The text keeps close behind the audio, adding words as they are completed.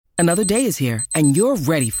Another day is here, and you're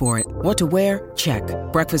ready for it. What to wear? Check.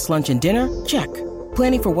 Breakfast, lunch, and dinner? Check.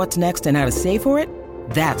 Planning for what's next and how to save for it?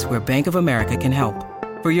 That's where Bank of America can help.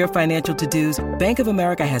 For your financial to-dos, Bank of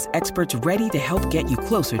America has experts ready to help get you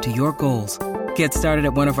closer to your goals. Get started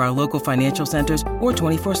at one of our local financial centers or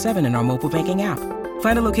 24/7 in our mobile banking app.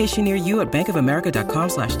 Find a location near you at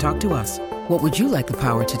bankofamerica.com/talktous. What would you like the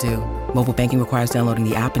power to do? Mobile banking requires downloading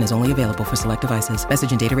the app and is only available for select devices.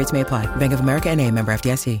 Message and data rates may apply. Bank of America N.A., member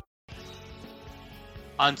FDIC.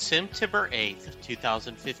 On September 8th,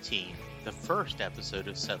 2015, the first episode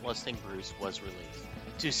of Set Listing Bruce was released.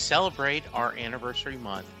 To celebrate our anniversary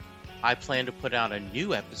month, I plan to put out a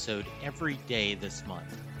new episode every day this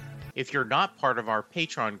month. If you're not part of our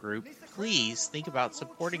Patreon group, please think about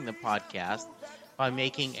supporting the podcast by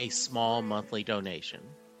making a small monthly donation.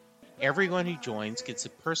 Everyone who joins gets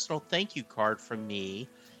a personal thank you card from me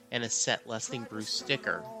and a Set Listing Bruce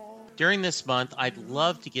sticker. During this month, I'd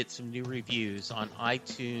love to get some new reviews on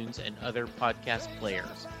iTunes and other podcast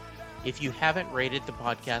players. If you haven't rated the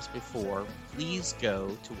podcast before, please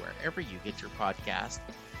go to wherever you get your podcast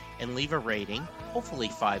and leave a rating, hopefully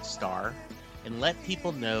 5-star, and let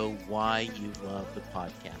people know why you love the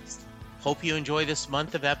podcast. Hope you enjoy this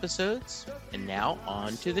month of episodes, and now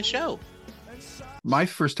on to the show. My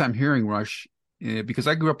first time hearing Rush, because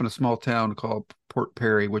I grew up in a small town called Port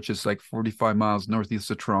Perry, which is like 45 miles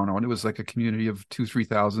northeast of Toronto, and it was like a community of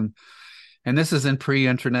 2,000-3,000. And this is in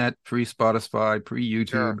pre-internet, pre-Spotify, pre-YouTube.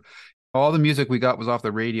 Sure. All the music we got was off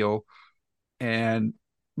the radio, and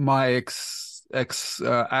my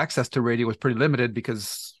access to radio was pretty limited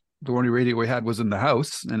because the only radio we had was in the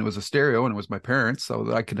house, and it was a stereo, and it was my parents,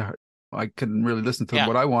 so I couldn't really listen to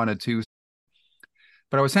what I wanted to.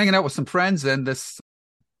 But I was hanging out with some friends, and this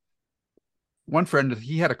one friend,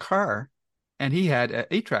 he had a car, and he had an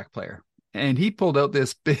 8-track player, and he pulled out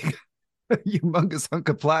this big, humongous hunk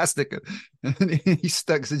of plastic, and he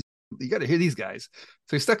said, "You got to hear these guys."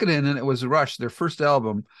 So he stuck it in, and it was Rush, their first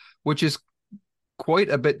album, which is quite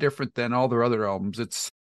a bit different than all their other albums.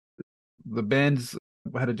 The band's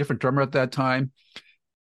had a different drummer at that time.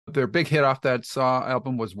 Their big hit off that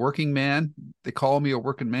album was Working Man. They call me a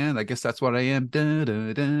working man. I guess that's what I am. Da,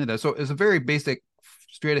 da, da, da. So it's a very basic,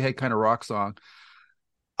 straight ahead kind of rock song.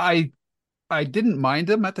 I didn't mind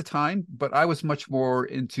them at the time, but I was much more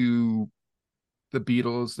into the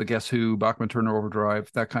Beatles, the Guess Who, Bachman Turner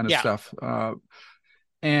Overdrive, that kind of stuff.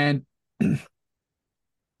 And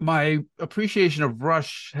my appreciation of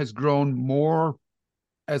Rush has grown more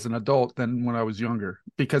as an adult than when I was younger,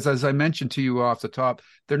 because as I mentioned to you off the top,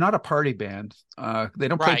 they're not a party band. They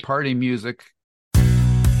don't play party music.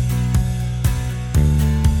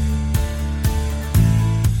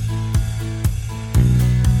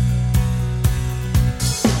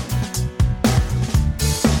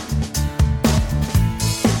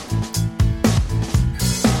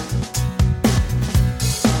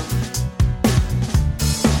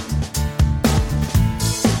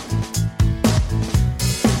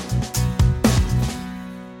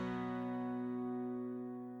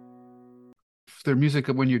 Their music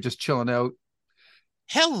when you're just chilling out.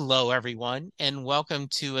 Hello, everyone, and welcome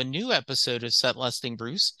to a new episode of Set Listing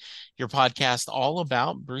Bruce, your podcast all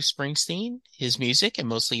about Bruce Springsteen, his music, and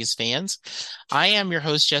mostly his fans. I am your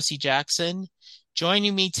host, Jesse Jackson.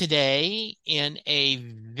 Joining me today in a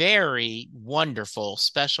very wonderful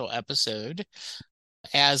special episode,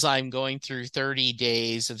 as I'm going through 30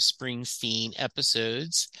 days of Springsteen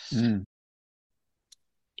episodes.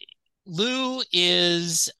 Lou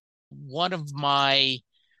is one of my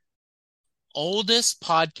oldest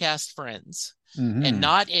podcast friends, and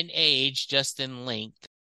not in age, just in length.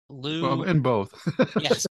 Lou, well, in both.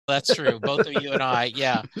 Yes, that's true. Both of you and I,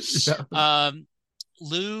 yeah.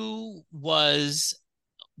 Lou was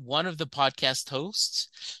one of the podcast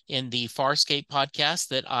hosts in the Farscape podcast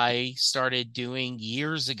that I started doing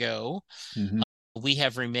years ago. We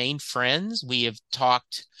have remained friends. We have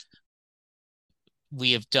talked.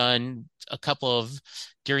 We have done a couple of,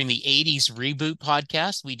 during the 80s reboot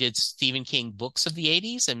podcast, we did Stephen King books of the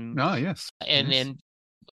 80s. And then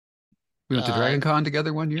we went to Dragon Con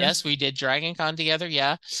together one year. Yes, we did Dragon Con together.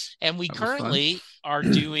 Yeah. And we currently are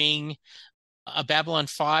doing a Babylon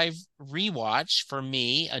 5 rewatch for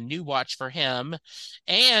me, a new watch for him.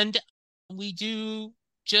 And we do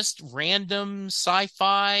just random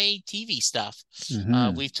sci-fi TV stuff.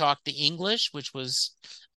 We've talked The English, which was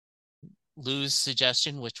Lou's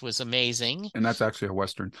suggestion, which was amazing. And that's actually a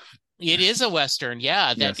Western. It is a Western,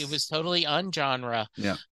 yeah. It was totally ungenre.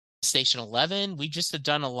 Yeah. Station 11. We just have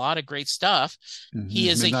done a lot of great stuff. He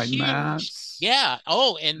is Midnight a huge Mass. Yeah.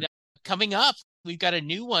 Oh, and coming up, we've got a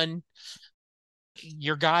new one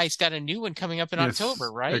your guy's got a new one coming up in October,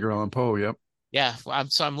 Yes, right? Edgar Allan Poe. Yep. Yeah,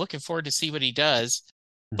 I'm looking forward to see what he does.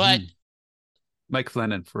 But Hmm. Mike yes,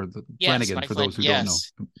 Flanagan Mike for Flanagan. those who don't know.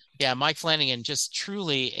 Yes. Yeah, Mike Flanagan, just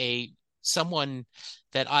truly a someone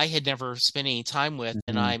that I had never spent any time with.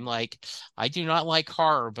 And Mhm. I'm like, I do not like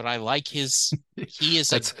horror, but I like he is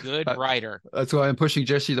a That's good uh, writer. that's why I'm pushing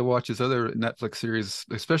Jesse to watch his other Netflix series,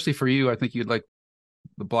 especially for you. I think you'd like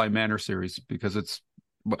the Bly Manor series because it's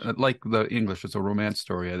like the English. It's a romance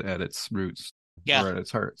story at its roots Yeah. or at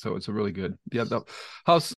its heart. So it's a really good. Yeah, the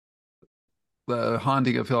house, the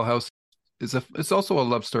Haunting of Hill House it's also a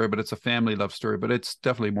love story, but it's a family love story. But it's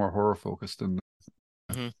definitely more horror focused than.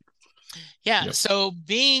 Mhm. Yeah. Yep. So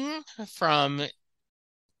being from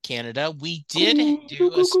Canada, we did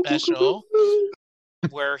do a special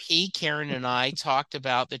where Karen, and I talked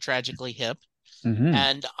about the Tragically Hip, Mm-hmm.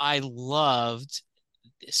 and I loved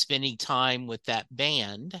spending time with that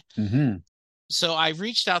band. Mm-hmm. So I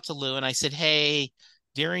reached out to Lou and I said, hey,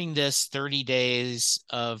 during this 30 days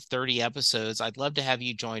of 30 episodes, I'd love to have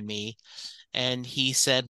you join me. And he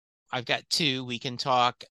said, I've got two. We can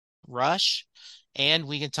talk Rush and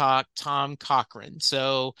we can talk Tom Cochrane.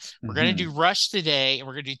 So we're going to Mm-hmm. do Rush today and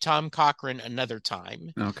we're going to do Tom Cochrane another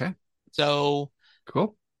time. Okay. So,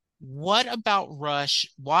 Cool. what about Rush?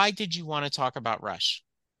 Why did you want to talk about Rush?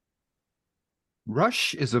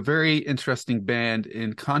 Rush is a very interesting band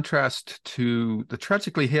in contrast to the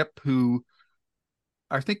Tragically Hip, who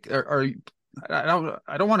I think are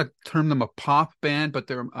I don't want to term them a pop band, but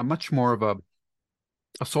they're a much more of a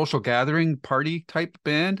social gathering party type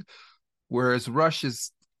band. Whereas Rush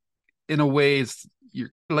is in a way is you're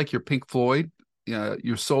like your Pink Floyd,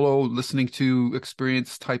 your solo listening to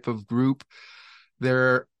experience type of group.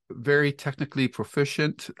 They're very technically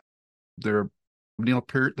proficient. They're Neil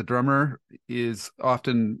Peart, the drummer, is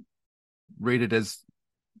often rated as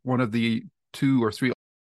one of the two or three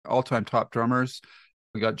all-time top drummers.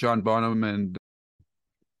 We got John Bonham and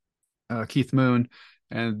Keith Moon,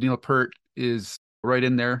 and Neil Peart is right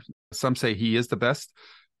in there. Some say he is the best.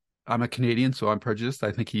 I'm a Canadian, so I'm prejudiced.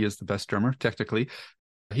 I think he is the best drummer, technically.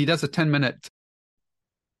 He does a 10-minute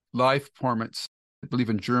live performance, I believe,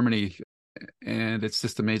 in Germany, and it's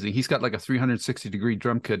just amazing. He's got like a 360-degree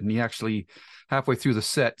drum kit, and he actually, halfway through the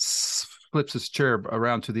set, flips his chair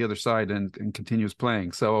around to the other side and continues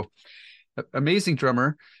playing. So, amazing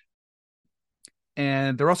drummer.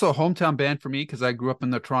 And they're also a hometown band for me because I grew up in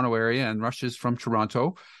the Toronto area, and Rush is from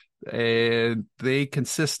Toronto. And they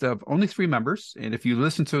consist of only three members. And if you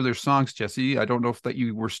listen to their songs, Jesse, I don't know if that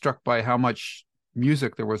you were struck by how much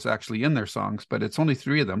music there was actually in their songs, but it's only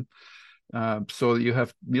three of them. So you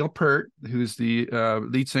have Neil Peart, who's the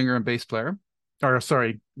lead singer and bass player. Or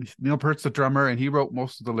sorry, Neil Peart's the drummer, and he wrote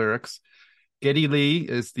most of the lyrics. Geddy Lee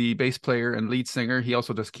is the bass player and lead singer. He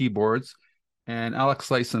also does keyboards. And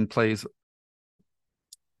Alex Lyson plays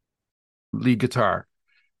lead guitar.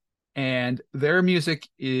 And their music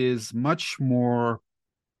is much more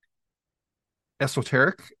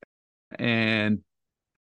esoteric and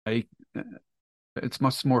I, it's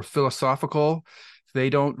much more philosophical. They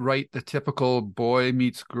don't write the typical boy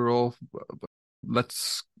meets girl,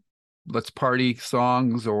 let's let's party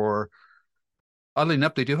songs. Or oddly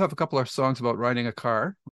enough, they do have a couple of songs about riding a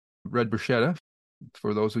car, Red Bruschetta,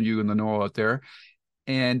 for those of you in the know out there.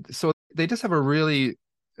 And so they just have a really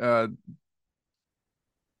uh,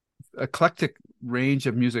 eclectic range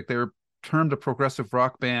of music. They're termed a progressive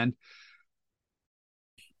rock band.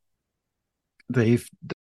 They've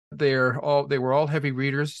they were all heavy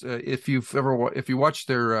readers. If you watch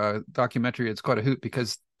their documentary, it's quite a hoot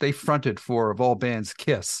because they fronted for of all bands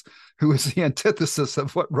Kiss, who is the antithesis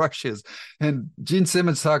of what Rush is. And Gene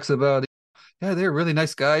Simmons talks about, yeah, they're really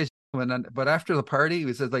nice guys. But after the party,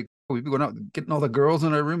 he says like we'd be going out getting all the girls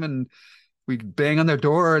in our room and we bang on their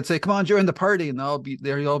door and say, "Come on, join the party," and they'll be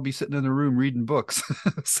there. You'll all be sitting in the room reading books.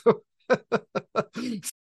 So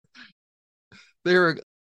they're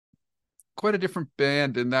quite a different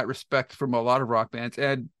band in that respect from a lot of rock bands.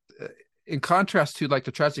 And in contrast to like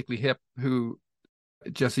the Tragically Hip, who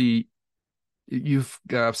Jesse you've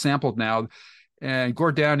sampled now, and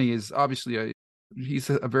Gord Downie is obviously he's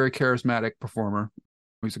a very charismatic performer.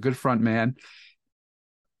 He's a good front man,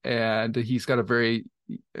 and he's got a very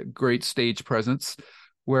great stage presence.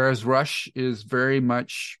 Whereas Rush is very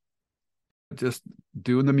much just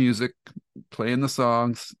doing the music, playing the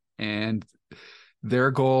songs, and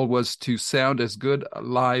their goal was to sound as good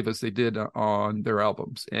live as they did on their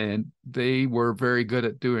albums, and they were very good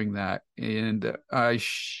at doing that. And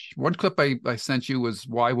one clip I sent you was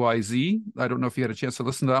YYZ. I don't know if you had a chance to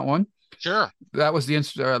listen to that one. Sure. That was the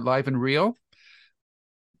live in Rio.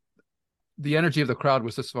 the energy of the crowd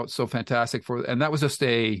was just so fantastic and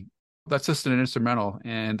that's just an instrumental.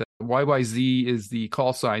 And YYZ is the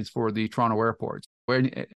call signs for the Toronto airports.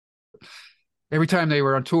 Every time they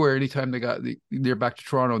were on tour, anytime they're back to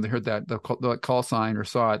Toronto and they heard the call sign or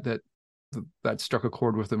saw it, that struck a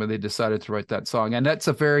chord with them, and they decided to write that song. And that's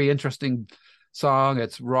a very interesting song.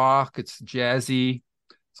 It's rock, it's jazzy,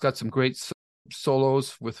 it's got some great solos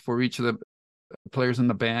for each of the players in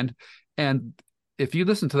the band. And if you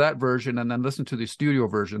listen to that version and then listen to the studio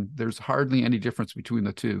version, there's hardly any difference between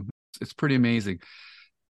the two. It's pretty amazing.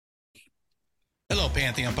 Hello,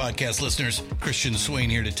 Pantheon Podcast listeners. Christian Swain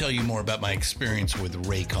here to tell you more about my experience with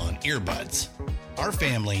Raycon earbuds. Our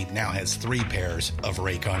family now has 3 pairs of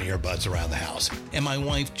Raycon earbuds around the house, and my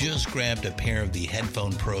wife just grabbed a pair of the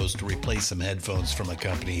Headphone Pros to replace some headphones from a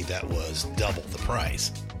company that was double the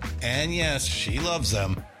price. And yes, she loves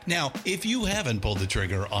them. Now, if you haven't pulled the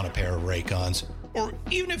trigger on a pair of Raycons, or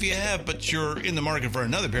even if you have, but you're in the market for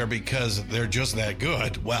another pair because they're just that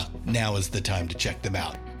good, well, now is the time to check them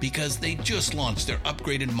out, because they just launched their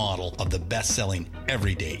upgraded model of the best-selling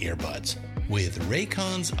everyday earbuds. With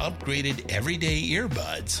Raycon's upgraded everyday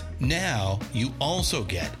earbuds, now you also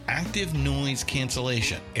get active noise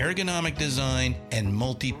cancellation, ergonomic design, and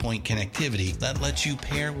multi-point connectivity that lets you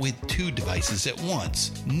pair with 2 devices at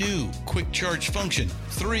once. New quick charge function,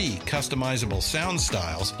 3 customizable sound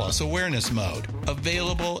styles, plus awareness mode.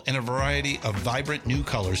 Available in a variety of vibrant new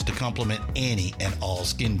colors to complement any and all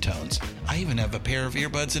skin tones. I even have a pair of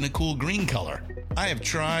earbuds in a cool green color. I have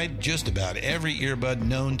tried just about every earbud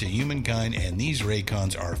known to humankind, and these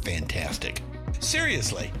Raycons are fantastic.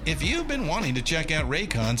 Seriously, if you've been wanting to check out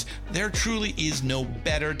Raycons, there truly is no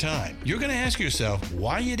better time. You're going to ask yourself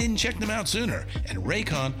why you didn't check them out sooner, and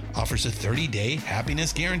Raycon offers a 30-day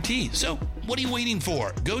happiness guarantee. So what are you waiting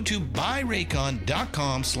for? Go to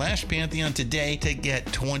buyraycon.com/Pantheon today to get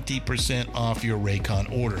 20% off your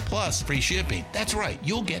Raycon order, plus free shipping. That's right,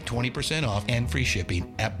 you'll get 20% off and free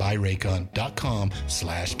shipping at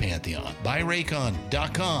buyraycon.com/Pantheon.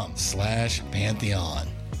 buyraycon.com/Pantheon.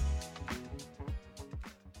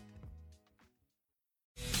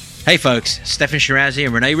 Hey folks, Stefan Shirazi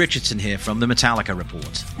and Renee Richardson here from the Metallica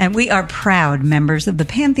Report. And we are proud members of the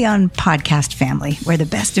Pantheon podcast family, where the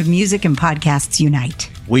best of music and podcasts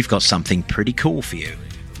unite. We've got something pretty cool for you.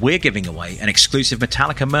 We're giving away an exclusive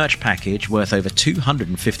Metallica merch package worth over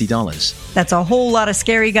 $250. That's a whole lot of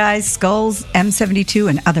Scary Guys, skulls,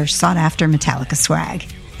 M72, and other sought-after Metallica swag.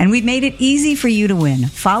 And we've made it easy for you to win.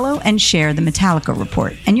 Follow and share the Metallica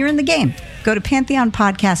Report, and you're in the game. Go to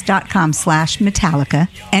pantheonpodcast.com/Metallica,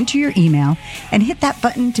 enter your email, and hit that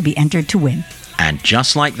button to be entered to win. And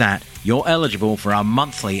just like that, you're eligible for our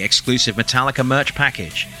monthly exclusive Metallica merch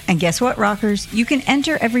package. And guess what, rockers? You can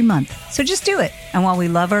enter every month, so just do it. And while we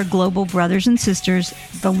love our global brothers and sisters,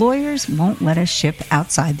 the lawyers won't let us ship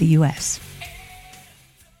outside the U.S.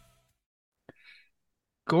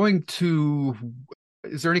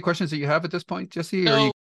 Is there any questions that you have at this point, Jesse?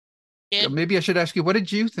 No. Maybe I should ask you, what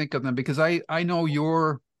did you think of them? Because I know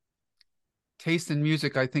your taste in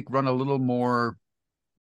music, I think, run a little more,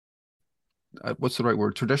 what's the right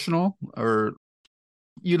word, traditional? Or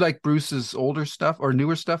you like Bruce's older stuff or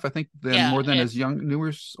newer stuff, I think, more than his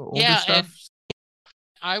older stuff?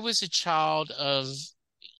 I was a child of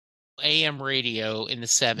AM radio in the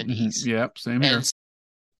 70s. Mm-hmm. Yep, same here.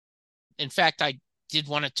 In fact, I did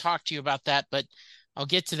want to talk to you about that, but I'll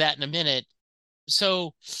get to that in a minute.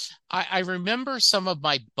 So I remember some of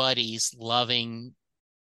my buddies loving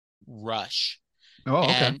Rush. Oh,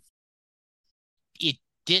 okay. And it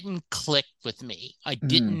didn't click with me. I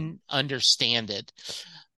didn't understand it.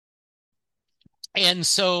 And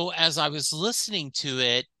so as I was listening to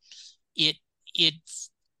it, it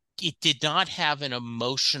did not have an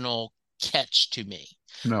emotional catch to me.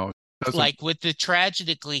 No. Like with the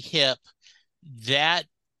Tragically Hip, that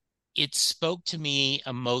it spoke to me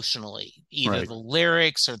emotionally, either the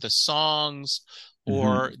lyrics or the songs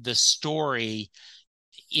or the story.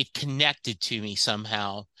 It connected to me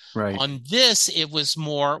somehow. Right. On this, it was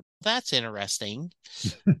more, that's interesting,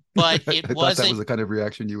 but it wasn't. That was the kind of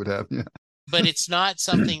reaction you would have. Yeah. But it's not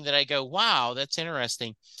something that I go, wow, that's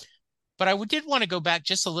interesting. But I did want to go back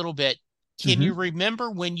just a little bit. Can you remember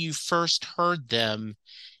when you first heard them?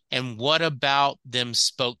 And what about them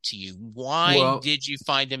spoke to you? Why did you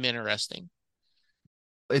find them interesting?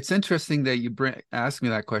 It's interesting that you ask me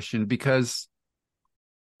that question because,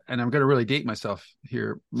 and I'm going to really date myself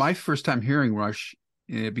here. My first time hearing Rush,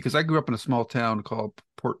 because I grew up in a small town called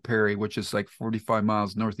Port Perry, which is like 45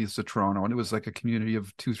 miles northeast of Toronto. And it was like a community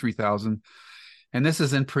of 3,000. And this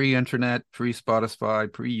is in pre-internet,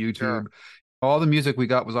 pre-Spotify, pre-YouTube. Sure. All the music we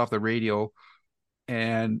got was off the radio.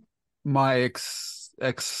 And my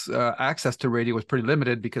access to radio was pretty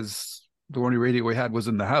limited because the only radio we had was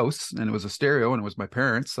in the house, and it was a stereo, and it was my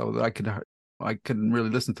parents, so I couldn't really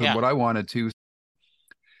listen to what I wanted to.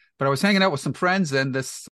 But I was hanging out with some friends, and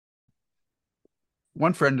this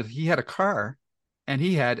one friend, he had a car, and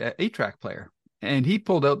he had an 8-track player, and he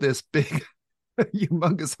pulled out this big,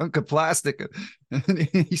 humongous hunk of plastic, and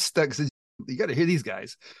he stuck. Said, "You got to hear these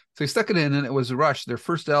guys." So he stuck it in, and it was Rush, their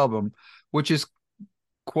first album, which is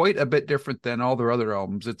quite a bit different than all their other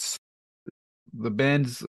albums. It's the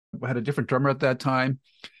band's had a different drummer at that time.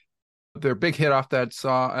 Their big hit off that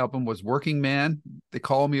album was "Working Man." They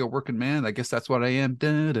call me a working man. I guess that's what I am.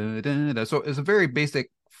 Da, da, da, da. So it's a very basic,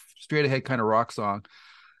 straight ahead kind of rock song.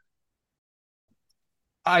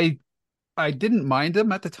 I didn't mind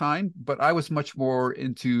them at the time, but I was much more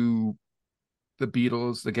into the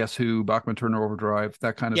Beatles, the Guess Who, Bachman Turner Overdrive,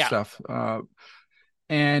 that kind of stuff.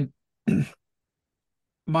 And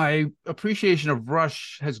my appreciation of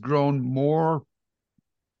Rush has grown more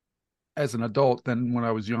as an adult than when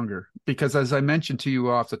I was younger, because as I mentioned to you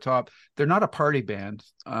off the top, they're not a party band.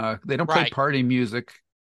 They don't play party music.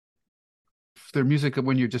 Their music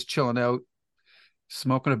when you're just chilling out,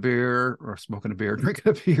 drinking a beer, or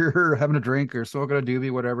having a drink, or smoking a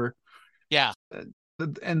doobie, whatever. Yeah.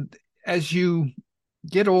 And as you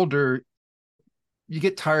get older, you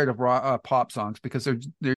get tired of pop songs because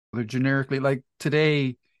they're generically, like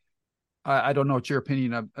today. I don't know what your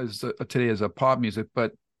opinion of today as a pop music,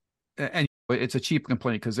 but and it's a cheap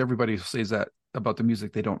complaint because everybody says that about the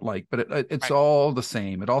music they don't like, but it's all the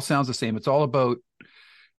same. It all sounds the same. It's all about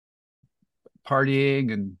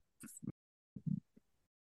partying and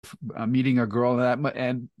meeting a girl,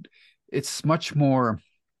 and it's much more.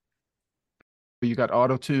 You got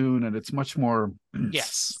auto tune, and it's much more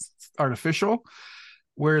artificial.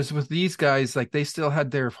 Whereas with these guys, like, they still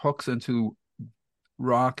had their hooks into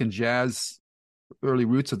rock and jazz, early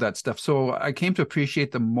roots of that stuff. So I came to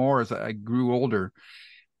appreciate them more as I grew older,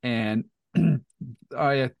 and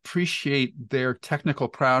I appreciate their technical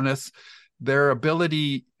prowess, their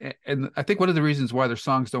ability. And I think one of the reasons why their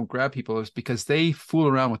songs don't grab people is because they fool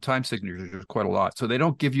around with time signatures quite a lot. So they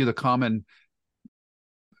don't give you the common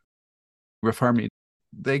riff harmony.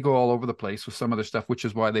 They go all over the place with some of their stuff, which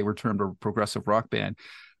is why they were termed a progressive rock band.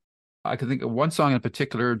 I can think of one song in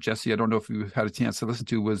particular, Jesse, I don't know if you had a chance to listen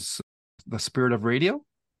to, was "The Spirit of Radio."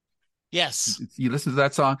 Yes. You listen to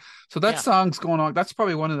that song. So that song's going on. That's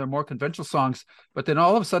probably one of their more conventional songs. But then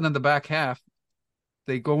all of a sudden in the back half,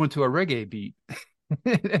 they go into a reggae beat.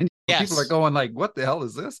 And people are going like, what the hell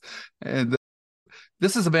is this? And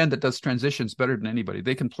this is a band that does transitions better than anybody.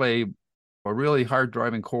 They can play a really hard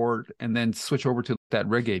driving chord and then switch over to that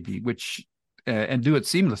reggae beat, which and do it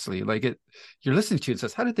seamlessly. Like, you're listening to it,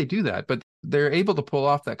 says, how did they do that? But they're able to pull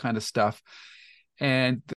off that kind of stuff.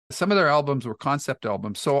 And some of their albums were concept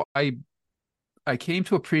albums. So I came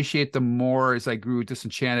to appreciate them more as I grew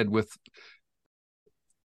disenchanted with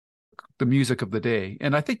the music of the day.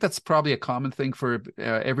 And I think that's probably a common thing for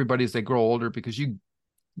everybody as they grow older, because you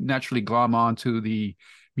naturally glom on to the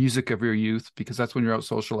music of your youth, because that's when you're out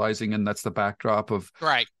socializing and that's the backdrop of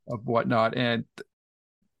whatnot. And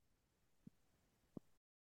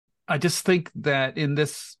I just think that in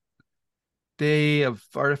this day of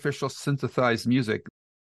artificial synthesized music,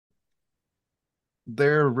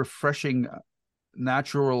 their refreshing,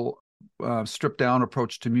 natural, stripped down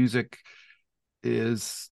approach to music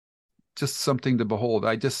is just something to behold.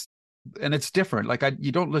 And it's different. Like,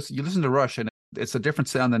 you listen to Rush, and it's a different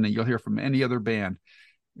sound than you'll hear from any other band.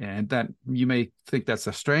 And that, you may think that's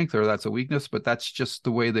a strength or that's a weakness, but that's just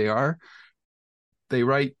the way they are. They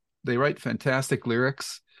write fantastic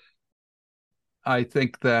lyrics. I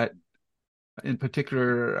think that in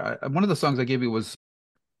particular, one of the songs I gave you was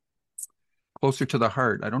 "Closer to the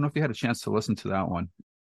Heart." I don't know if you had a chance to listen to that one.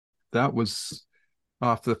 That was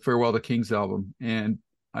off the Farewell to Kings album. And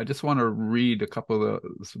I just want to read a couple of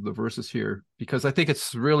the verses here, because I think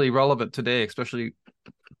it's really relevant today, especially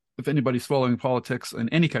if anybody's following politics in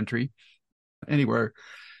any country, anywhere.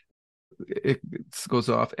 It goes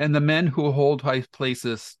off. "And the men who hold high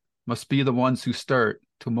places must be the ones who start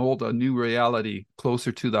to mold a new reality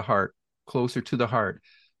closer to the heart, closer to the heart.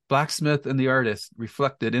 Blacksmith and the artist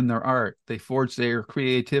reflected in their art. They forge their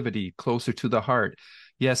creativity closer to the heart.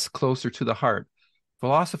 Yes, closer to the heart.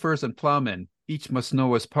 Philosophers and plowmen, each must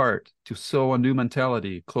know his part to sow a new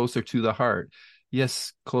mentality closer to the heart.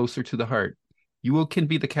 Yes, closer to the heart. You can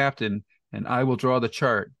be the captain, and I will draw the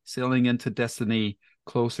chart, sailing into destiny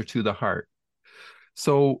closer to the heart."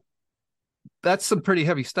 So that's some pretty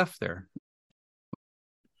heavy stuff there.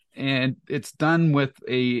 And it's done with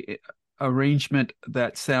a arrangement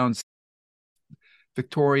that sounds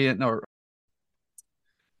Victorian, or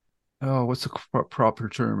what's the proper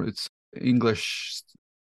term? It's English,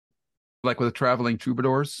 like with the traveling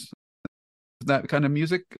troubadours, that kind of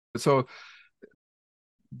music. So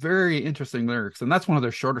very interesting lyrics, and that's one of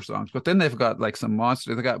their shorter songs. But then they've got like some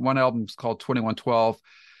monsters. They got one album called 2112,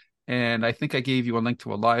 and I think I gave you a link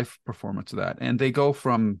to a live performance of that. And they go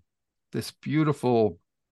from this beautiful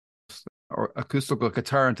or acoustical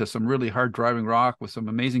guitar into some really hard driving rock with some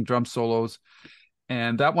amazing drum solos.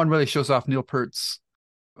 And that one really shows off Neil Peart's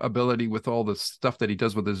ability with all the stuff that he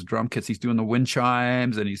does with his drum kits. He's doing the wind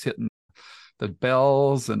chimes and he's hitting the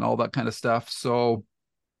bells and all that kind of stuff. So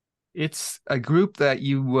it's a group that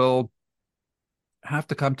you will have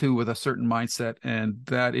to come to with a certain mindset, and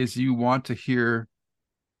that is you want to hear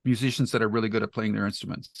musicians that are really good at playing their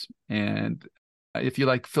instruments. And if you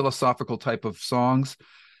like philosophical type of songs,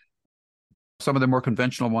 some of the more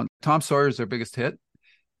conventional ones, Tom Sawyer is their biggest hit,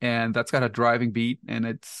 and that's got a driving beat, and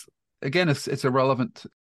it's irrelevant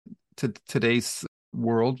to today's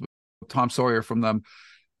world. Tom Sawyer from the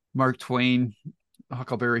Mark Twain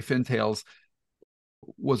Huckleberry Finn Tales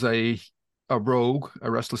was a rogue, a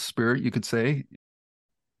restless spirit, you could say,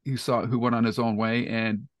 who went on his own way.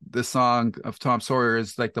 And this song of Tom Sawyer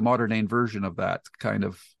is like the modern day version of that kind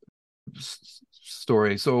of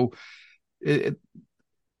story. So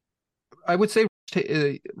I would say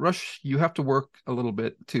Rush, you have to work a little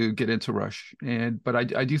bit to get into Rush. But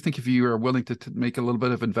I do think if you are willing to make a little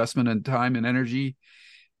bit of investment in time and energy,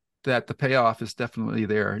 that the payoff is definitely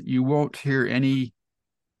there. You won't hear any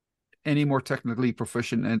more technically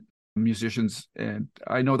proficient musicians. And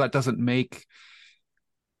I know that doesn't make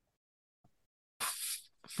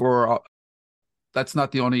that's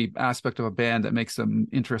not the only aspect of a band that makes them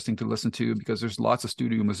interesting to listen to, because there's lots of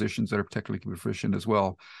studio musicians that are technically proficient as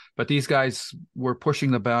well. But these guys were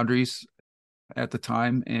pushing the boundaries at the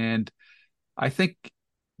time, and I think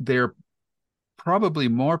they're probably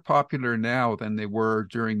more popular now than they were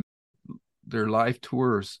during their live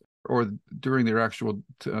tours or during their actual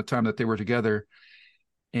time that they were together.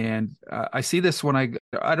 And I see this when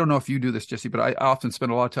I don't know if you do this, Jesse, but I often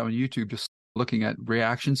spend a lot of time on YouTube just looking at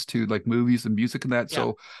reactions to like movies and music and that. Yeah,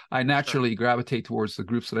 so I naturally gravitate towards the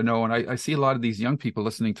groups that I know. And I see a lot of these young people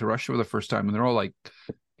listening to Rush for the first time, and they're all like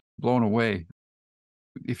blown away.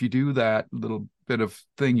 If you do that little bit of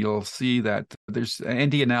thing, you'll see that there's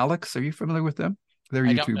Andy and Alex. Are you familiar with them? They're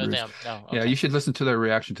YouTubers. I don't know them. No. Okay. Yeah, you should listen to their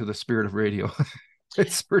reaction to The Spirit of Radio.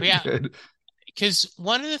 It's pretty good. Because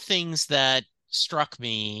one of the things that struck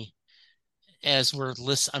me as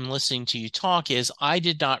I'm listening to you talk is I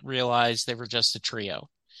did not realize they were just a trio.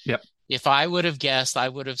 Yep. If I would have guessed, I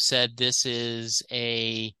would have said this is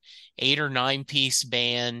a 8 or 9 piece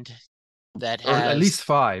band that has, or at least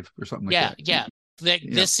 5 or something like that. Yeah.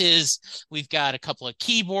 This is, we've got a couple of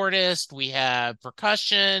keyboardists, we have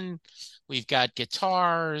percussion, we've got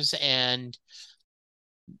guitars, and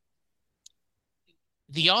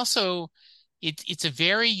it's a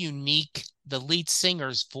very unique, the lead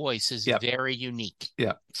singer's voice is very unique.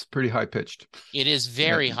 Yeah, it's pretty high pitched. It is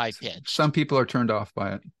very high pitched. Some people are turned off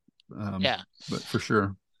by it. But for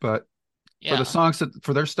sure. But for the songs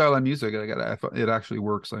for their style of music, it actually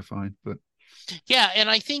works, I find. But yeah,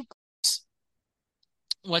 and I think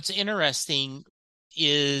what's interesting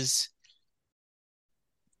is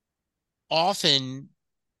often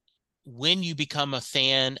when you become a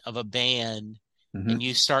fan of a band and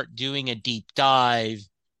you start doing a deep dive,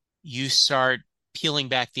 you start peeling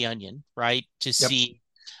back the onion, right? To see,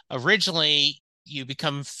 originally you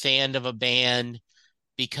become a fan of a band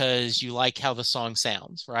because you like how the song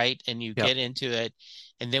sounds, right? And you get into it.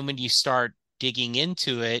 And then when you start digging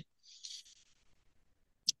into it,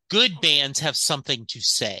 good bands have something to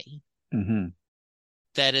say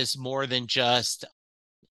that is more than just,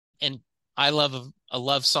 and I love a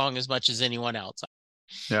love song as much as anyone else.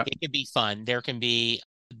 Yeah. It can be fun. There can be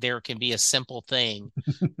a simple thing,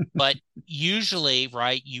 but usually,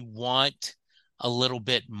 right, you want a little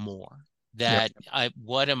bit more. That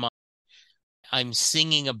I'm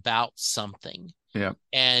singing about something. Yeah.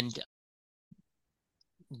 And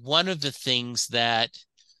one of the things that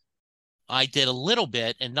I did a little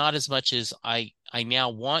bit, and not as much as I now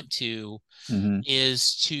want to,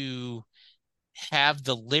 is to have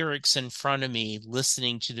the lyrics in front of me,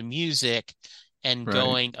 listening to the music and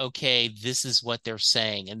going, okay, this is what they're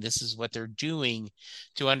saying and this is what they're doing,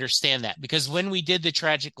 to understand that. Because when we did the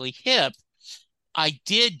Tragically Hip, I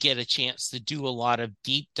did get a chance to do a lot of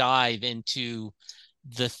deep dive into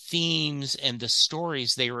the themes and the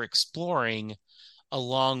stories they were exploring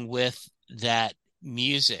along with that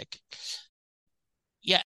music.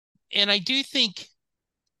 Yeah. And I do think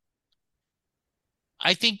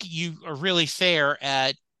I think you are really fair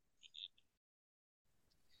at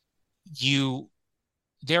you.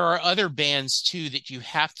 There are other bands too that you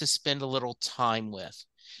have to spend a little time with.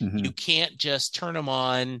 Mm-hmm. You can't just turn them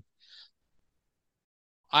on.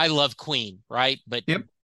 I love Queen, right? But Yep.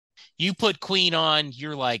 you put Queen on,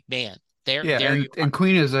 you're like, man, Yeah, there you are. and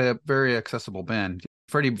Queen is a very accessible band.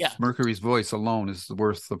 Freddie Yeah, Mercury's voice alone is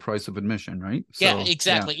worth the price of admission, right? yeah, So yeah,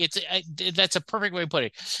 exactly. That's a perfect way to put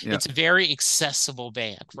it. yeah, It's a very accessible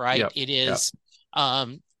band, right? yep, It yep, is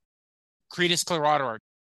Creedence Clearwater or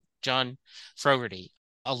John Fogerty.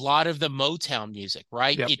 A lot of the Motown music,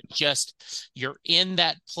 right? yep, It just you're in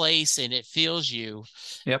that place and it feels you.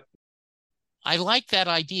 yep. I like that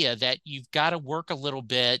idea that you've got to work a little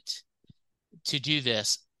bit to do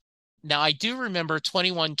this. Now, I do remember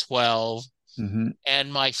 2112 Mm-hmm.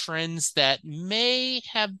 and my friends that may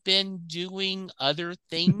have been doing other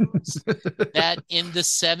things that in the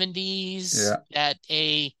 70s Yeah. that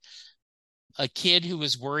a kid who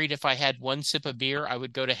was worried if I had one sip of beer, I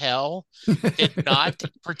would go to hell, did not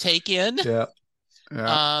partake in. Yeah.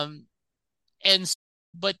 Yeah. Um, and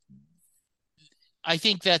but I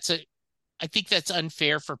think I think that's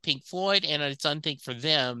unfair for Pink Floyd, and it's unfair for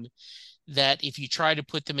them that if you try to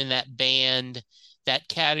put them in that band, that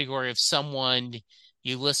category of someone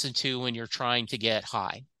you listen to when you're trying to get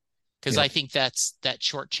high. Because Yep. I think that's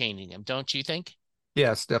shortchanging them, don't you think?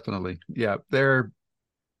 Yes, definitely. Yeah. There's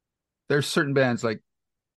certain bands like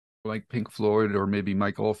Pink Floyd or maybe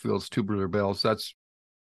Mike Oldfield's Tubular Bells. That's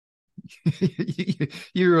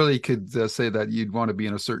you really could say that you'd want to be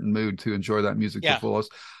in a certain mood to enjoy that music to the Yeah,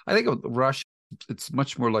 fullest. I think with Rush, it's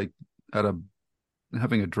much more like at a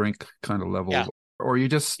having a drink kind of yeah, level, or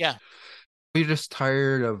yeah, you're just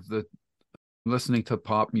tired of the listening to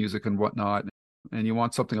pop music and whatnot, and you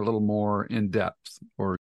want something a little more in depth.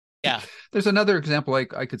 Or yeah, there's another example I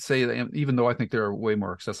could say that even though I think they're way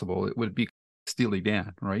more accessible, it would be Steely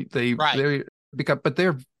Dan, right? right. But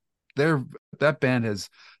they're that band has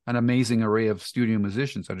an amazing array of studio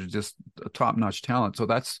musicians that are just top-notch talent. So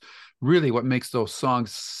that's really what makes those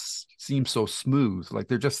songs seem so smooth. Like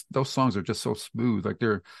those songs are just so smooth. Like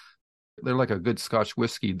they're like a good Scotch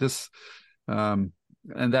whiskey. Um,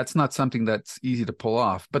 and that's not something that's easy to pull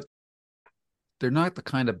off. But they're not the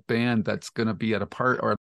kind of band that's going to be at a part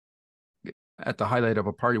or at the highlight of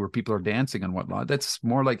a party where people are dancing and whatnot. That's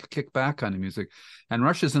more like kick back kind of music. And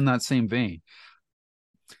Rush is in that same vein.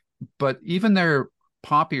 But even their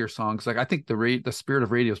poppier songs, like I think the Spirit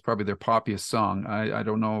of Radio is probably their poppiest song. I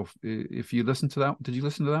don't know if you listened to that. Did you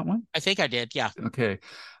listen to that one? I think I did. Yeah, Okay,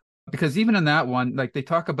 because even in that one, like they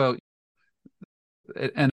talk about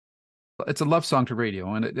it, and it's a love song to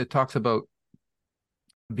radio, and it talks about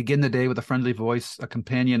begin the day with a friendly voice, a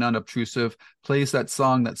companion unobtrusive, plays that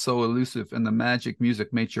song that's so elusive, and the magic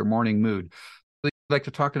music makes your morning mood. Like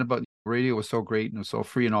they're talking about radio was so great and it was so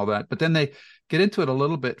free and all that, but then they get into it a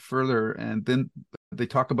little bit further, and then they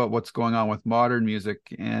talk about what's going on with modern music.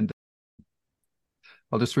 And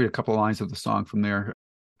I'll just read a couple of lines of the song from there.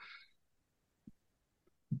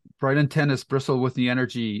 Bright antennas bristle with the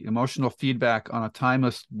energy, emotional feedback on a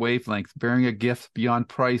timeless wavelength, bearing a gift beyond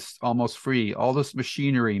price, almost free. All this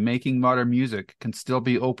machinery making modern music can still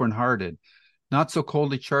be open-hearted, not so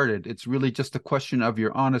coldly charted. It's really just a question of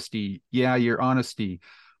your honesty. Yeah, your honesty.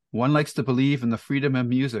 One likes to believe in the freedom of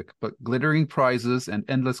music, but glittering prizes and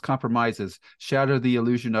endless compromises shatter the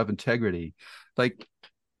illusion of integrity. Like,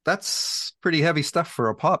 that's pretty heavy stuff for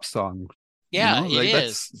a pop song. yeah, it Like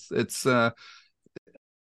is. it's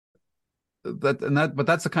but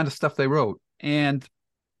that's the kind of stuff they wrote. And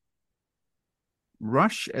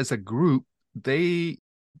Rush as a group,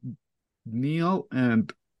 Neil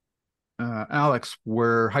and Alex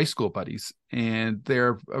were high school buddies, and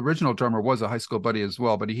their original drummer was a high school buddy as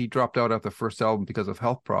well, but he dropped out after the first album because of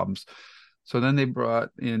health problems. So then they brought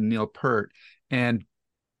in Neil Peart, and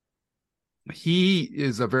he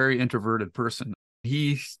is a very introverted person.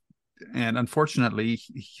 And unfortunately,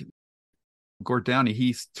 Gord Downey,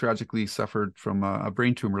 he tragically suffered from a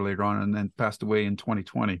brain tumor later on and then passed away in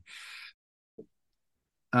 2020.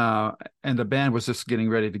 And the band was just getting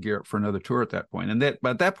ready to gear up for another tour at that point. And at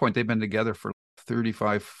that point, they've been together for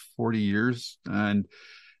 35, 40 years.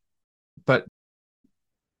 But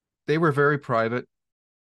they were very private.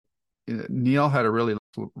 Neil had a really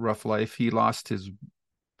rough life. He lost his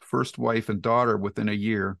first wife and daughter within a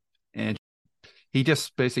year, and he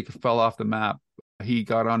just basically fell off the map. He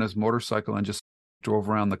got on his motorcycle and just drove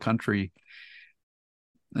around the country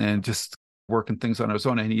and just working things on his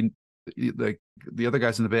own. And like the other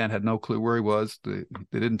guys in the band had no clue where he was. They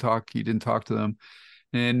didn't talk. He didn't talk to them.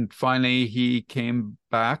 And finally he came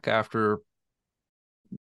back after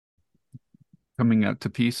coming out to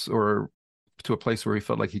peace or to a place where he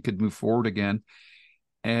felt like he could move forward again.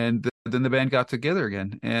 And then the band got together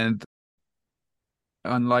again. And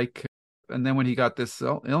and then when he got this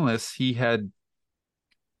illness, the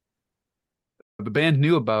band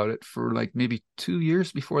knew about it for like maybe 2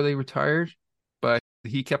 years before they retired, but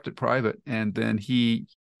he kept it private. And then he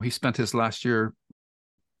spent his last year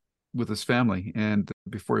with his family and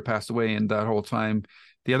before he passed away. And that whole time,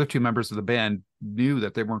 the other two members of the band knew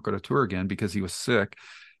that they weren't going to tour again because he was sick.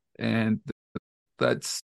 And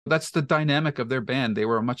that's the dynamic of their band. They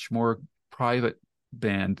were a much more private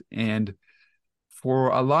band. And for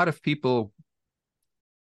a lot of people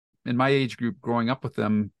in my age group growing up with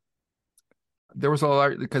them, there was a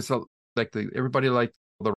lot, because everybody liked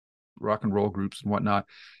the rock and roll groups and whatnot.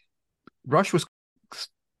 Rush was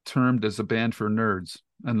termed as a band for nerds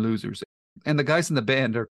and losers, and the guys in the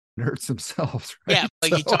band are nerds themselves, right? Yeah,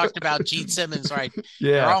 like you talked about Gene Simmons, right?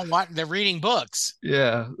 Yeah, they're reading books.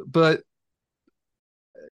 Yeah, but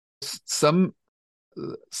some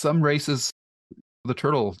races, the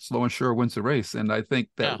turtle slow and sure wins the race, and I think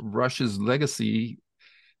that Rush's legacy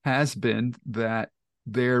has been that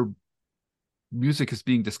their music is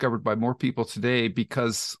being discovered by more people today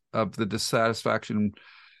because of the dissatisfaction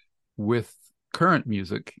with current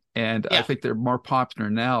music. And I think they're more popular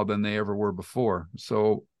now than they ever were before.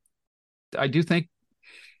 So I do think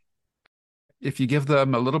if you give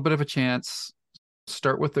them a little bit of a chance,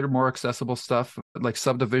 start with their more accessible stuff, like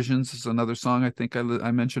Subdivisions is another song I think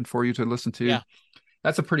I mentioned for you to listen to. Yeah.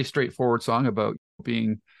 That's a pretty straightforward song about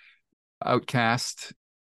being outcast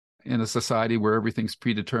in a society where everything's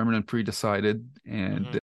predetermined and predecided,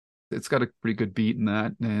 and it's got a pretty good beat in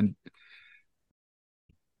that. And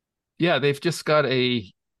yeah, they've just got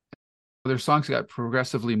their songs got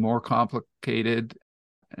progressively more complicated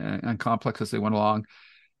and complex as they went along.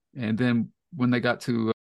 And then when they got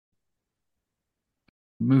to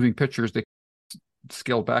moving pictures, they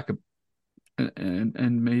scaled back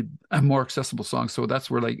and made a more accessible song. So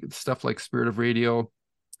that's where like stuff like Spirit of Radio,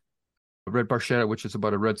 Red Barchetta, which is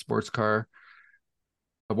about a red sports car,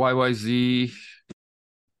 YYZ,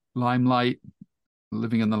 Limelight,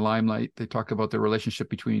 Living in the Limelight. They talk about the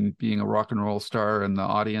relationship between being a rock and roll star and the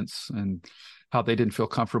audience, and how they didn't feel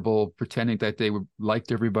comfortable pretending that they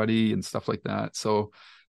liked everybody and stuff like that. So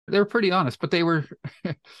they were pretty honest, but they were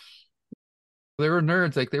they were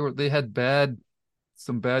nerds. Like they had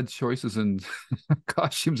some bad choices and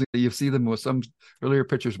costumes. You see them with some earlier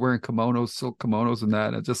pictures wearing silk kimonos and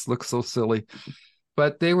that. It just looks so silly.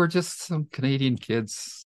 But they were just some Canadian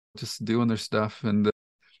kids just doing their stuff. And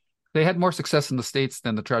they had more success in the States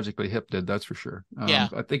than the Tragically Hip did, that's for sure.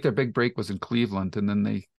 I think their big break was in Cleveland, and then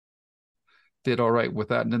they did all right with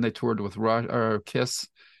that. And then they toured with Kiss.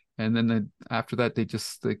 And then after that, they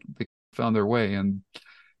found their way. And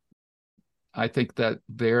I think that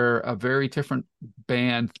they're a very different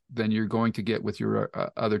band than you're going to get with your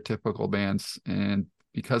other typical bands. And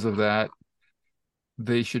because of that,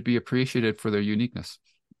 they should be appreciated for their uniqueness.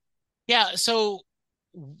 Yeah. So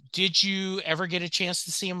did you ever get a chance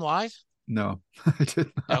to see them live? No, I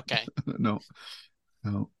did not. Okay. No.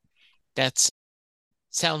 That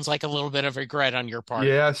sounds like a little bit of regret on your part.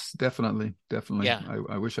 Yes, definitely. Yeah.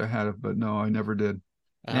 I wish I had it, but no, I never did.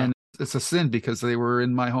 And it's a sin because they were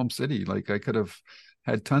in my home city. Like I could have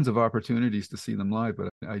had tons of opportunities to see them live, but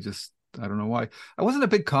I don't know why. I wasn't a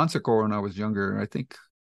big concert goer when I was younger. I think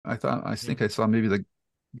I saw maybe the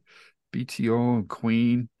BTO and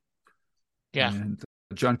Queen, and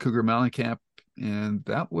John Cougar Mellencamp, and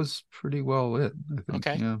that was pretty well it, I think.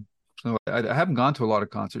 Okay. Yeah. So I haven't gone to a lot of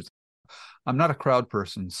concerts. I'm not a crowd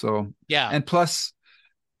person, so and plus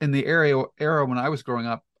in the era when I was growing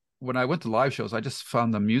up, when I went to live shows, I just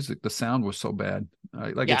found the sound was so bad.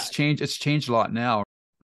 It's changed a lot now.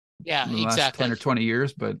 Yeah, in the last 10 or 20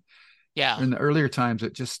 years, but in the earlier times,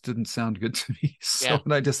 it just didn't sound good to me. So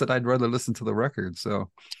I just said I'd rather listen to the record.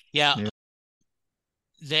 So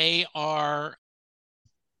they are,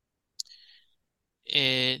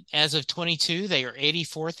 as of 22, they are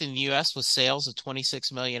 84th in the U.S. with sales of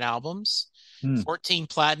 26 million albums. 14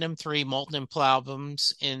 platinum, 3 multi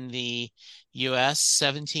albums in the US,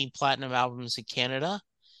 17 platinum albums in Canada.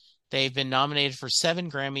 They've been nominated for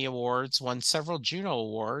 7 Grammy Awards, won several Juno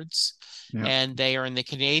Awards, and they are in the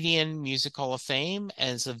Canadian Music Hall of Fame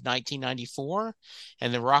as of 1994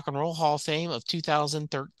 and the Rock and Roll Hall of Fame of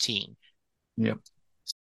 2013. Yep.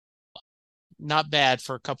 Not bad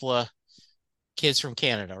for a couple of kids from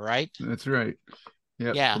Canada, right? That's right.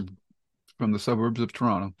 Yep. Yeah. From the suburbs of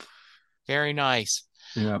Toronto. Very nice.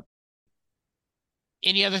 Yeah.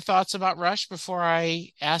 Any other thoughts about Rush before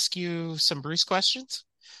I ask you some Bruce questions?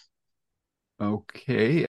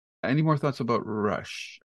 Okay. Any more thoughts about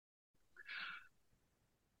Rush?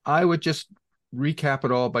 I would just recap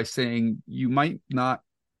it all by saying you might not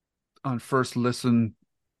on first listen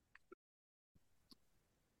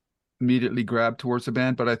immediately grab towards the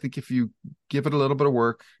band, but I think if you give it a little bit of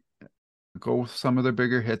work, go with some of their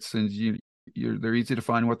bigger hits, and they're easy to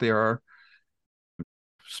find what they are.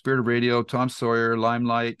 Spirit of Radio, Tom Sawyer,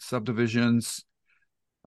 Limelight, Subdivisions.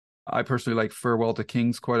 I personally like Farewell to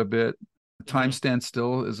Kings quite a bit. Time Stands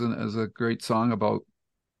Still is a great song about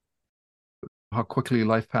how quickly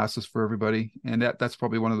life passes for everybody, and that's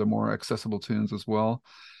probably one of the more accessible tunes as well.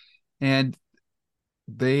 And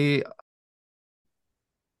they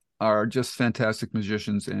are just fantastic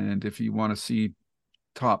musicians, and if you want to see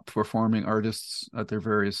top performing artists at their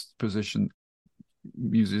various position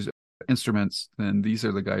music instruments, then these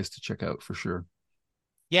are the guys to check out for sure.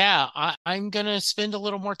 Yeah, I'm gonna spend a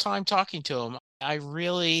little more time talking to him. I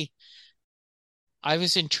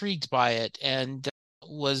was intrigued by it and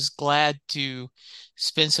was glad to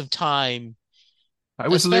spend some time. I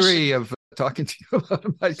was Especially, leery of talking to you about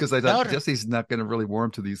him because I no, thought Jesse's not going to really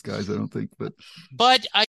warm to these guys, I don't think. but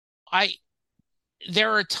I,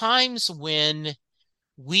 there are times when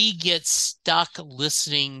we get stuck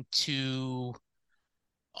listening to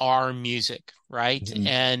our music, right?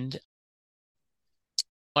 And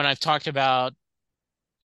when I've talked about,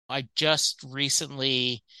 I just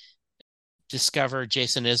recently discovered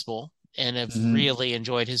Jason Isbell and have really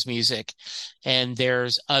enjoyed his music. And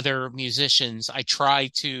there's other musicians.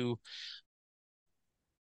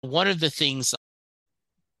 One of the things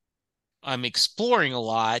I'm exploring a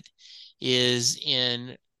lot is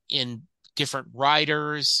in different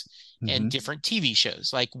writers and different TV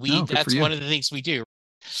shows. Like that's one of the things we do.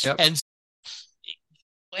 Yep.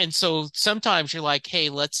 And so sometimes you're like, hey,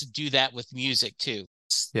 let's do that with music too.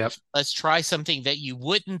 Yep. Let's try something that you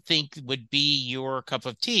wouldn't think would be your cup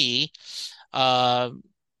of tea. For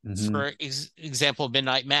example,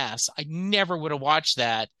 Midnight Mass. I never would have watched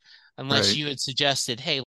that unless you had suggested,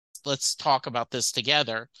 hey, let's talk about this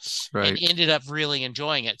together, and ended up really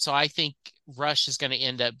enjoying it. So I think Rush is going to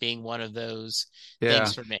end up being one of those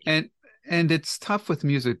things for me. And it's tough with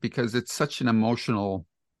music because it's such an emotional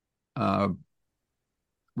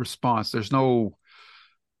response. There's no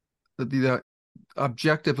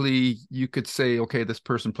objectively you could say, okay, this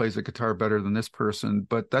person plays the guitar better than this person,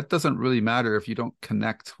 but that doesn't really matter if you don't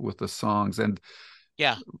connect with the songs. And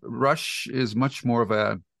Rush is much more of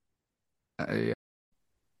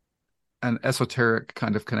an esoteric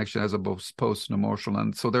kind of connection as opposed to an emotional,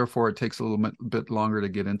 and so therefore it takes a little bit longer to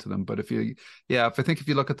get into them. But if you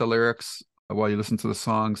look at the lyrics while you listen to the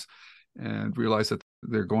songs and realize that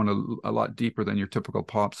they're going a lot deeper than your typical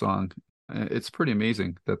pop song, it's pretty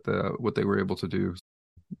amazing that what they were able to do.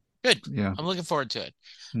 Good. Yeah, I'm looking forward to it.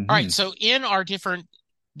 All right, so in our different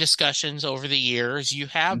discussions over the years, you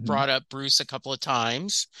have brought up Bruce a couple of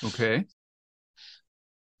times. Okay.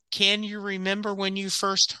 Can you remember when you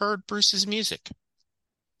first heard Bruce's music?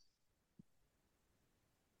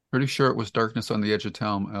 Pretty sure it was Darkness on the Edge of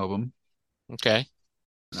Town album. Okay.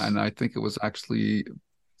 And I think it was actually,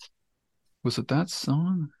 was it that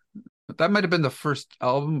song? That might have been the first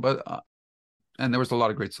album, but and there was a lot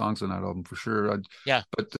of great songs on that album for sure.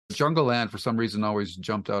 But Jungle Land, for some reason, always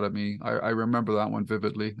jumped out at me. I remember that one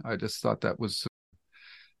vividly. I just thought that was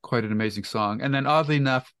quite an amazing song. And then oddly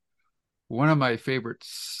enough, one of my favorite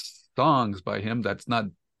songs by him that's not,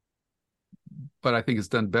 but I think it's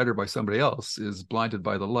done better by somebody else, is Blinded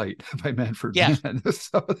by the Light by Manfred Mann.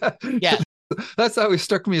 So that's always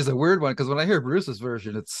struck me as a weird one, because when I hear Bruce's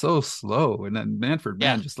version, it's so slow. And then Manfred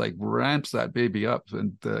Mann just like ramps that baby up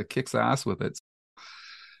and kicks ass with it.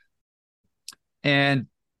 And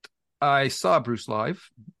I saw Bruce live.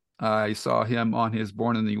 I saw him on his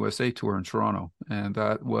Born in the USA tour in Toronto, and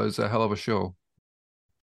that was a hell of a show.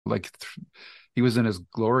 Like he was in his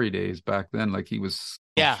glory days back then. Like he was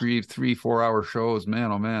 3-4 hour shows.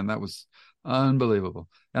 Man, oh man, that was unbelievable.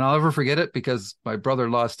 And I'll never forget it because my brother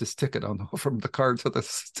lost his ticket from the car to the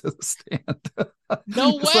stand.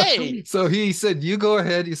 No way. So he said, "You go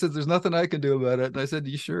ahead." He said, "There's nothing I can do about it." And I said,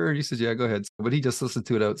 "You sure?" And he said, "Yeah, go ahead." But he just listened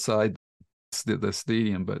to it outside the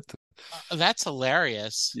stadium. But that's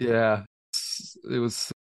hilarious. Yeah, it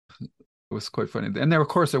was quite funny. And there, of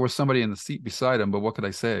course, there was somebody in the seat beside him. But what could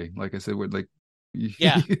I say? Like I said, we're like,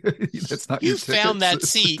 that's not you found that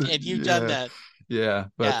seat and you've done that. Yeah,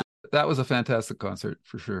 but that was a fantastic concert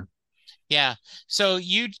for sure. Yeah. So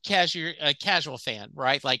you're a casual fan,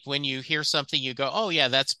 right? Like when you hear something, you go, "Oh yeah,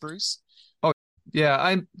 that's Bruce." Oh yeah,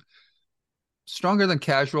 I'm stronger than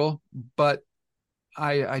casual, but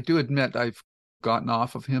I do admit I've gotten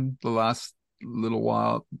off of him the last little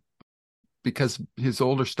while. because his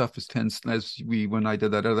older stuff tends, when I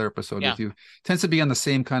did that other episode Yeah. with you, tends to be on the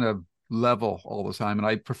same kind of level all the time, and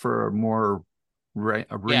I prefer a more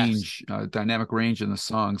range, dynamic range in the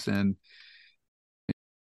songs. And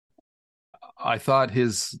I thought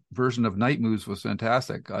his version of Night Moves was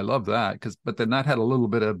fantastic. I love that but then that had a little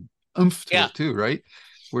bit of oomph to it too, right?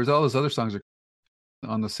 Whereas all those other songs are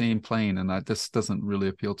on the same plane, and this doesn't really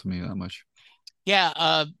appeal to me that much.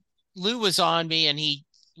 Yeah, Lou was on me, and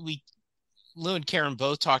Lou and Karen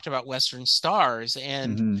both talked about Western Stars,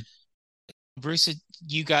 and Bruce,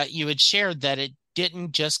 you had shared that it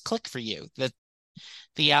didn't just click for you, that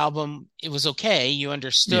the album, it was okay, you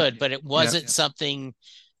understood, but it wasn't something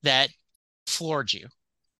that floored you.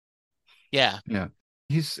 Yeah.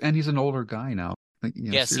 He's an older guy now.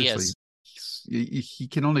 Yes, seriously, he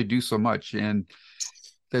can only do so much, and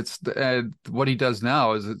that's what he does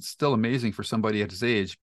now is it's still amazing for somebody at his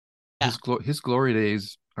age. His glory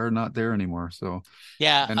days are not there anymore. So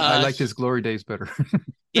and I liked his glory days better.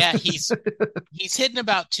 Yeah, he's hitting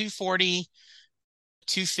about 240,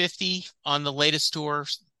 250 on the latest tour.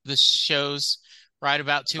 The shows right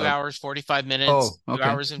about 2 hours 45 minutes. 2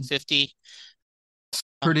 hours and 50.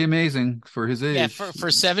 Pretty amazing for his age. Yeah,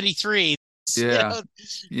 for 73.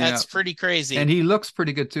 That's pretty crazy. And he looks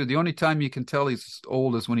pretty good too. The only time you can tell he's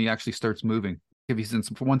old is when he actually starts moving. If he's in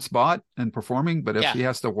one spot and performing, but if he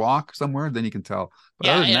has to walk somewhere, then you can tell. But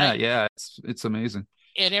other than that, it's amazing.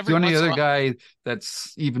 And the only other guy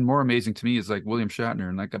that's even more amazing to me is like William Shatner,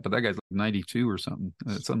 and but that guy's like 92 or something.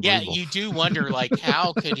 It's unbelievable. Yeah, you do wonder, like,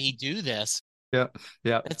 how could he do this? Yeah.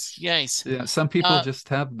 That's nice. Yeah, some people just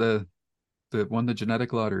have won the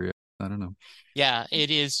genetic lottery. I don't know. Yeah,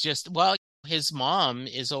 it is just, well, his mom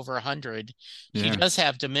is over 100. She does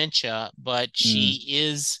have dementia, but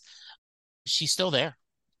she's still there.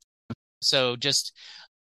 So just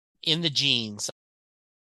in the genes.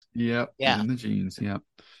 Yeah. In the genes. Yeah.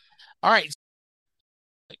 All right.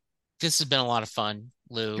 This has been a lot of fun,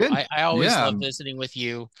 Lou. Good. I always love visiting with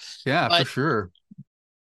you. Yeah, for sure.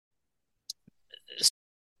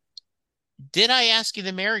 Did I ask you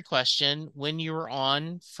the Mary question when you were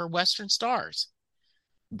on for Western Stars?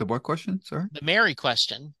 The what question? Sorry? The Mary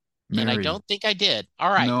question. Mary. And I don't think I did.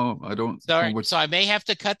 All right. No, I don't. Sorry. So I may have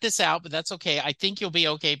to cut this out, but that's okay. I think you'll be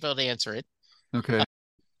okay able to answer it. Okay.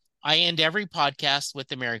 I end every podcast with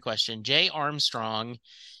the Mary question. Jay Armstrong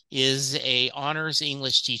is a honors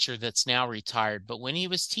English teacher that's now retired, but when he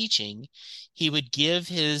was teaching, he would give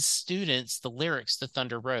his students the lyrics to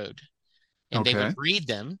Thunder Road, and they would read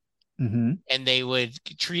them, and they would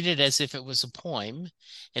treat it as if it was a poem,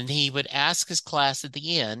 and he would ask his class at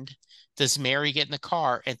the end, does Mary get in the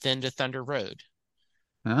car at the end of Thunder Road?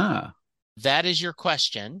 That is your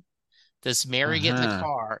question. Does Mary get in the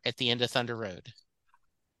car at the end of Thunder Road?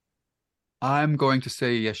 I'm going to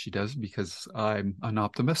say yes, she does, because I'm an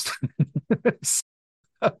optimist.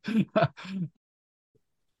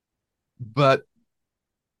 But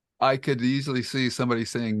I could easily see somebody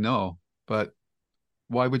saying no. But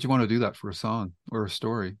why would you want to do that for a song or a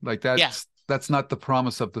story? Like that's not the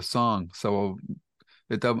promise of the song. So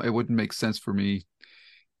it wouldn't make sense for me.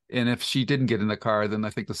 And if she didn't get in the car, then I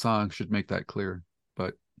think the song should make that clear.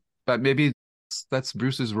 But maybe that's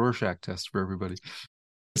Bruce's Rorschach test for everybody.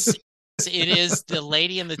 It is The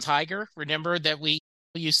Lady and the Tiger. Remember that we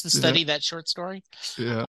used to study that short story?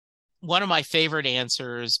 Yeah. One of my favorite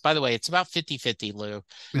answers, by the way, it's about 50-50, Lou.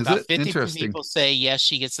 Is about it? 50% Interesting. people say yes,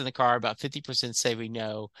 she gets in the car. About 50% say we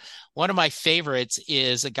know. One of my favorites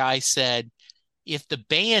is a guy said, if the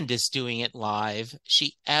band is doing it live,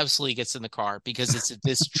 she absolutely gets in the car because it's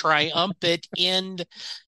this triumphant end.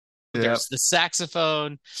 There's the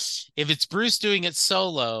saxophone. If it's Bruce doing it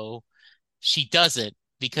solo, she doesn't,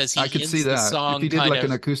 because I could see that. Song if he did like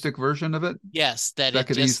an acoustic version of it, that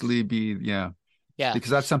could easily be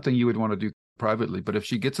because that's something you would want to do privately. But if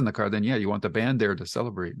she gets in the car, then you want the band there to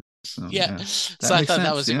celebrate. So, so I thought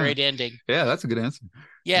that was a great ending. Yeah, that's a good answer.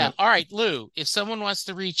 Yeah. All right, Lou, if someone wants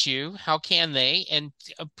to reach you, how can they? And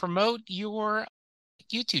promote your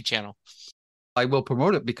YouTube channel. I will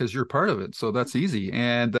promote it because you're part of it, so that's easy.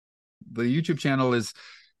 And the YouTube channel is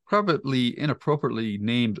probably inappropriately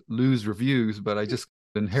named Lou's Reviews, but I just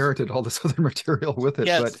inherited all this other material with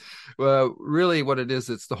it. But really what it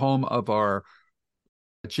is, it's the home of our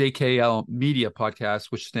JKL Media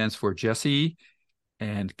podcast, which stands for Jesse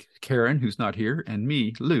and Karen, who's not here, and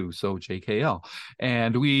me, Lou, so JKL.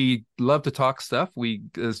 And we love to talk stuff. We,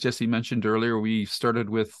 as Jesse mentioned earlier, we started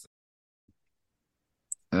with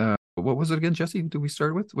what was it again, Jesse? Did we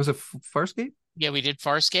start with? Was it Farscape? Yeah, we did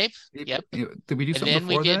Farscape. Yep. Did we do something then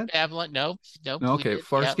before we did that? Babylon. Nope. Okay,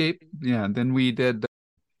 Farscape. Yep. Yeah, and then we did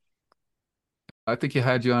I think you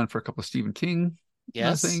had you on for a couple of Stephen King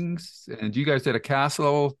things, and you guys did a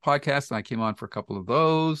Castle podcast, and I came on for a couple of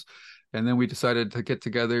those. And then we decided to get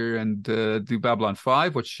together and do Babylon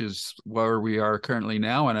 5, which is where we are currently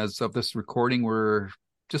now. And as of this recording, we're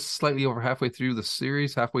just slightly over halfway through the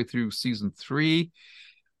series, halfway through season 3.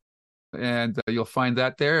 And you'll find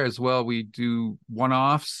that there as well. We do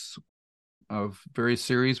one-offs of various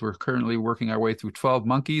series. We're currently working our way through 12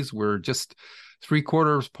 Monkeys. We're just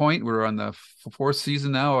 3/4 point. We're on the 4th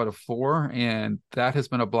season now out of 4. And that has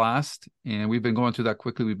been a blast. And we've been going through that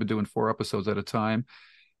quickly. We've been doing 4 episodes at a time.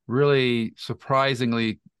 Really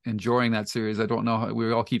surprisingly enjoying that series. I don't know,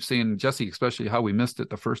 we all keep saying, Jesse especially, how we missed it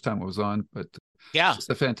the first time it was on, but yeah, it's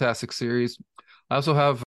a fantastic series. I also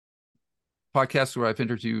have podcasts where I've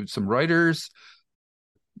interviewed some writers,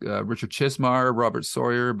 Richard Chismar, Robert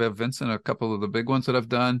Sawyer, Bev Vincent, a couple of the big ones that I've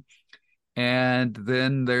done. And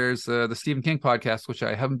then there's the Stephen King podcast, which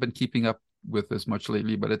I haven't been keeping up with as much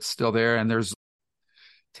lately, but it's still there. And there's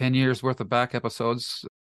 10 years worth of back episodes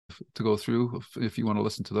to go through if you want to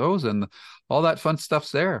listen to those, and all that fun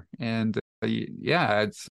stuff's there. And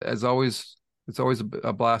it's always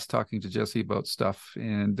a blast talking to Jesse about stuff.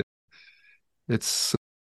 And it's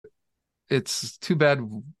too bad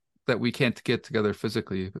that we can't get together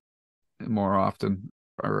physically more often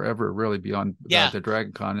or ever, really, beyond the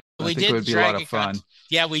Dragon Con. I think it would be a lot of fun.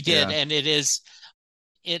 Yeah, we did. Yeah.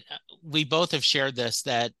 And we both have shared this,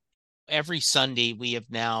 that every Sunday we have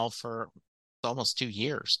now for almost 2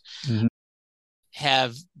 years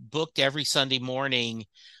have booked every Sunday morning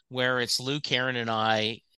where it's Lou, Karen, and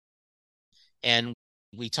I, and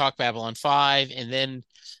we talk Babylon 5. And then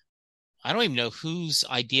I don't even know whose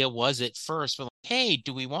idea was it first, but like, hey,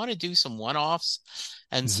 do we want to do some one-offs?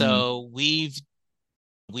 And so we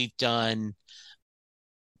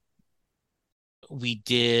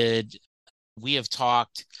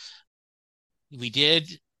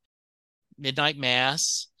did Midnight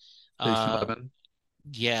Mass. Station 11.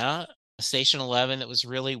 Yeah, Station 11. That was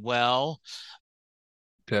really well.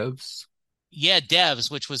 Devs. Yeah, Devs,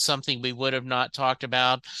 which was something we would have not talked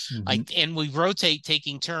about. And we rotate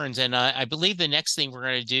taking turns. And I believe the next thing we're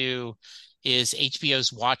going to do is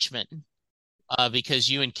HBO's Watchmen, because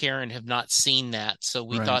you and Karen have not seen that. So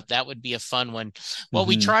we thought that would be a fun one. What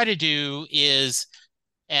we try to do is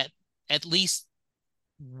at least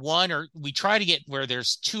one, or we try to get where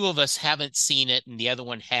there's 2 of us haven't seen it and the other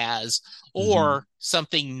one has, or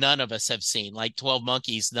something none of us have seen, like 12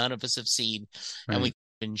 Monkeys, none of us have seen, and we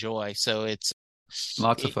enjoy. So it's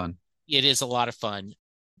lots of fun. It is a lot of fun.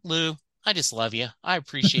 Lou, I just love you. I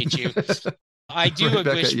appreciate you. I do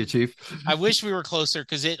wish you, Chief. I wish we were closer,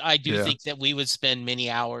 because I do think that we would spend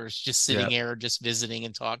many hours just sitting here, just visiting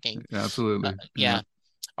and talking. Absolutely.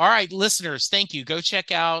 All right, listeners, thank you. Go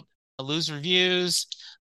check out Lou's reviews,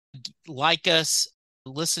 like us,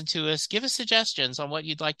 listen to us, give us suggestions on what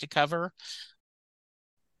you'd like to cover.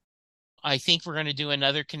 I think we're going to do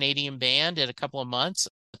another Canadian band in a couple of months,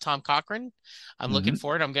 Tom Cochran. I'm looking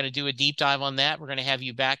forward. I'm going to do a deep dive on that. We're going to have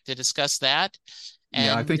you back to discuss that.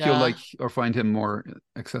 And, I think you'll like or find him more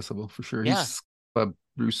accessible for sure. Yeah. He's a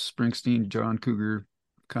Bruce Springsteen, John Cougar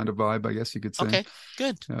kind of vibe, I guess you could say. Okay,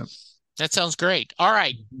 good. Yeah. That sounds great. All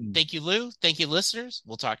right. Thank you, Lou. Thank you, listeners.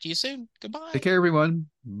 We'll talk to you soon. Goodbye. Take care, everyone.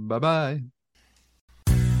 Bye-bye.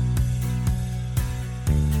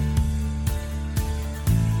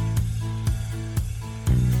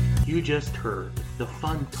 You just heard the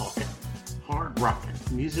fun talking, hard rocking,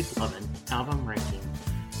 music loving, album ranking,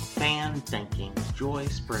 fan thinking, joy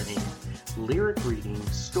spreading, lyric reading,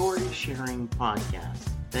 story sharing podcast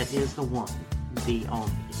that is the one, the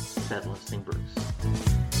only Set Listing Bruce.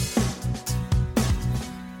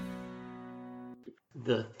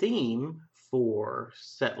 The theme for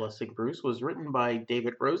Set Listing Bruce was written by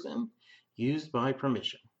David Rosen, used by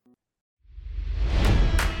permission.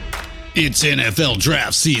 It's NFL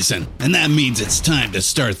draft season, and that means it's time to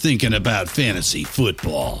start thinking about fantasy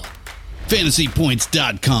football.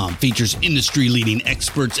 FantasyPoints.com features industry-leading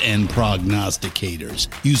experts and prognosticators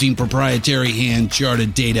using proprietary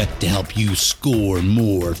hand-charted data to help you score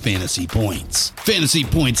more fantasy points.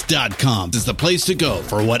 FantasyPoints.com is the place to go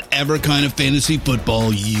for whatever kind of fantasy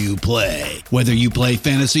football you play. Whether you play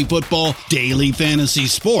fantasy football, daily fantasy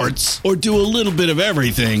sports, or do a little bit of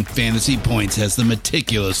everything, Fantasy Points has the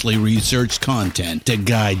meticulously researched content to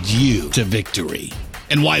guide you to victory.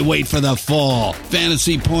 And why wait for the fall?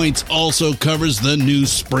 Fantasy Points also covers the new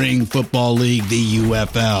spring football league, the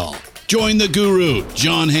UFL. Join the guru,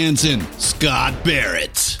 John Hansen, Scott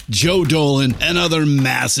Barrett, Joe Dolan, and other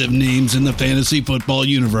massive names in the fantasy football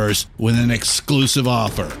universe with an exclusive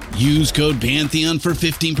offer. Use code Pantheon for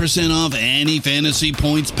 15% off any Fantasy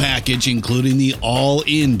Points package, including the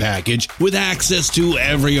all-in package with access to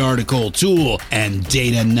every article, tool, and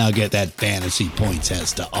data nugget that Fantasy Points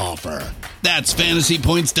has to offer. That's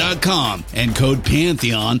fantasypoints.com and code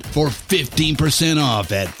Pantheon for 15%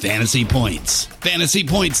 off at Fantasy Points.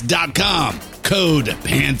 Fantasypoints.com, code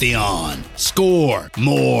Pantheon. Score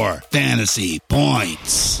more fantasy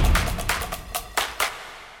points.